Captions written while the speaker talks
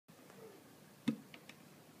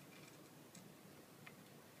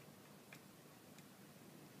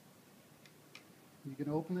You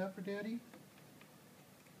gonna open that for Daddy?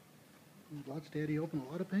 Watch Daddy open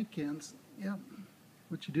a lot of paint cans. Yep.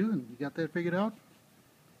 What you doing? You got that figured out?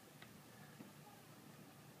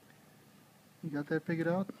 You got that figured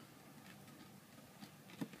out?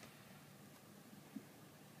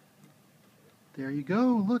 There you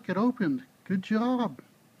go. Look, it opened. Good job.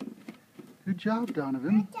 Good job,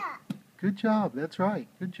 Donovan. Good job. Good job. That's right.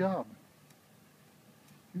 Good job.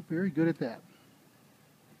 You're very good at that.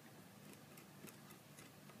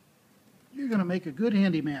 You're going to make a good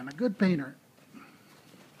handyman, a good painter.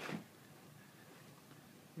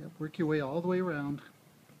 Yep, work your way all the way around.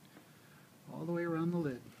 All the way around the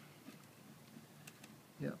lid.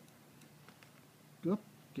 Yep. Oop.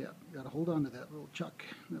 Yeah, got to hold on to that little chuck,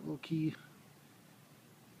 that little key.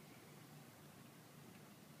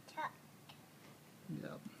 Chuck.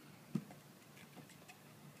 Yep.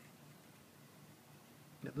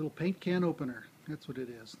 That little paint can opener. That's what it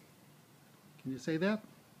is. Can you say that?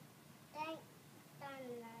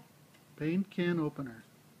 Paint can opener.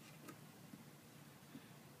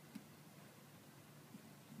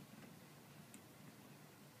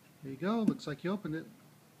 There you go. Looks like you opened it.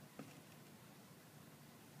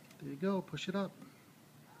 There you go. Push it up.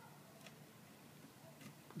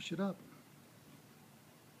 Push it up.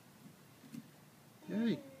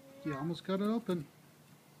 Yay. You almost got it open.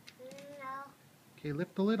 No. Okay,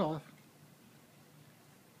 lift the lid off.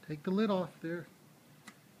 Take the lid off there.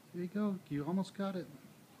 There you go. You almost got it.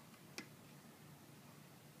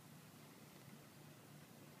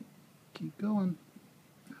 Keep going.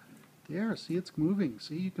 There, see, it's moving.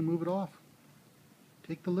 See, you can move it off.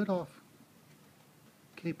 Take the lid off.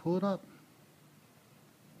 Okay, pull it up.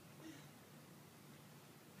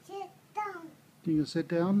 Sit down. You can sit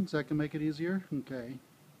down so I can make it easier? Okay.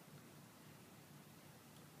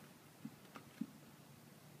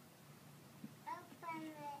 Open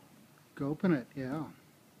it. Go open it, yeah.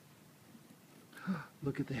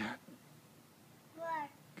 Look at that. What?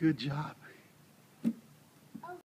 Good job.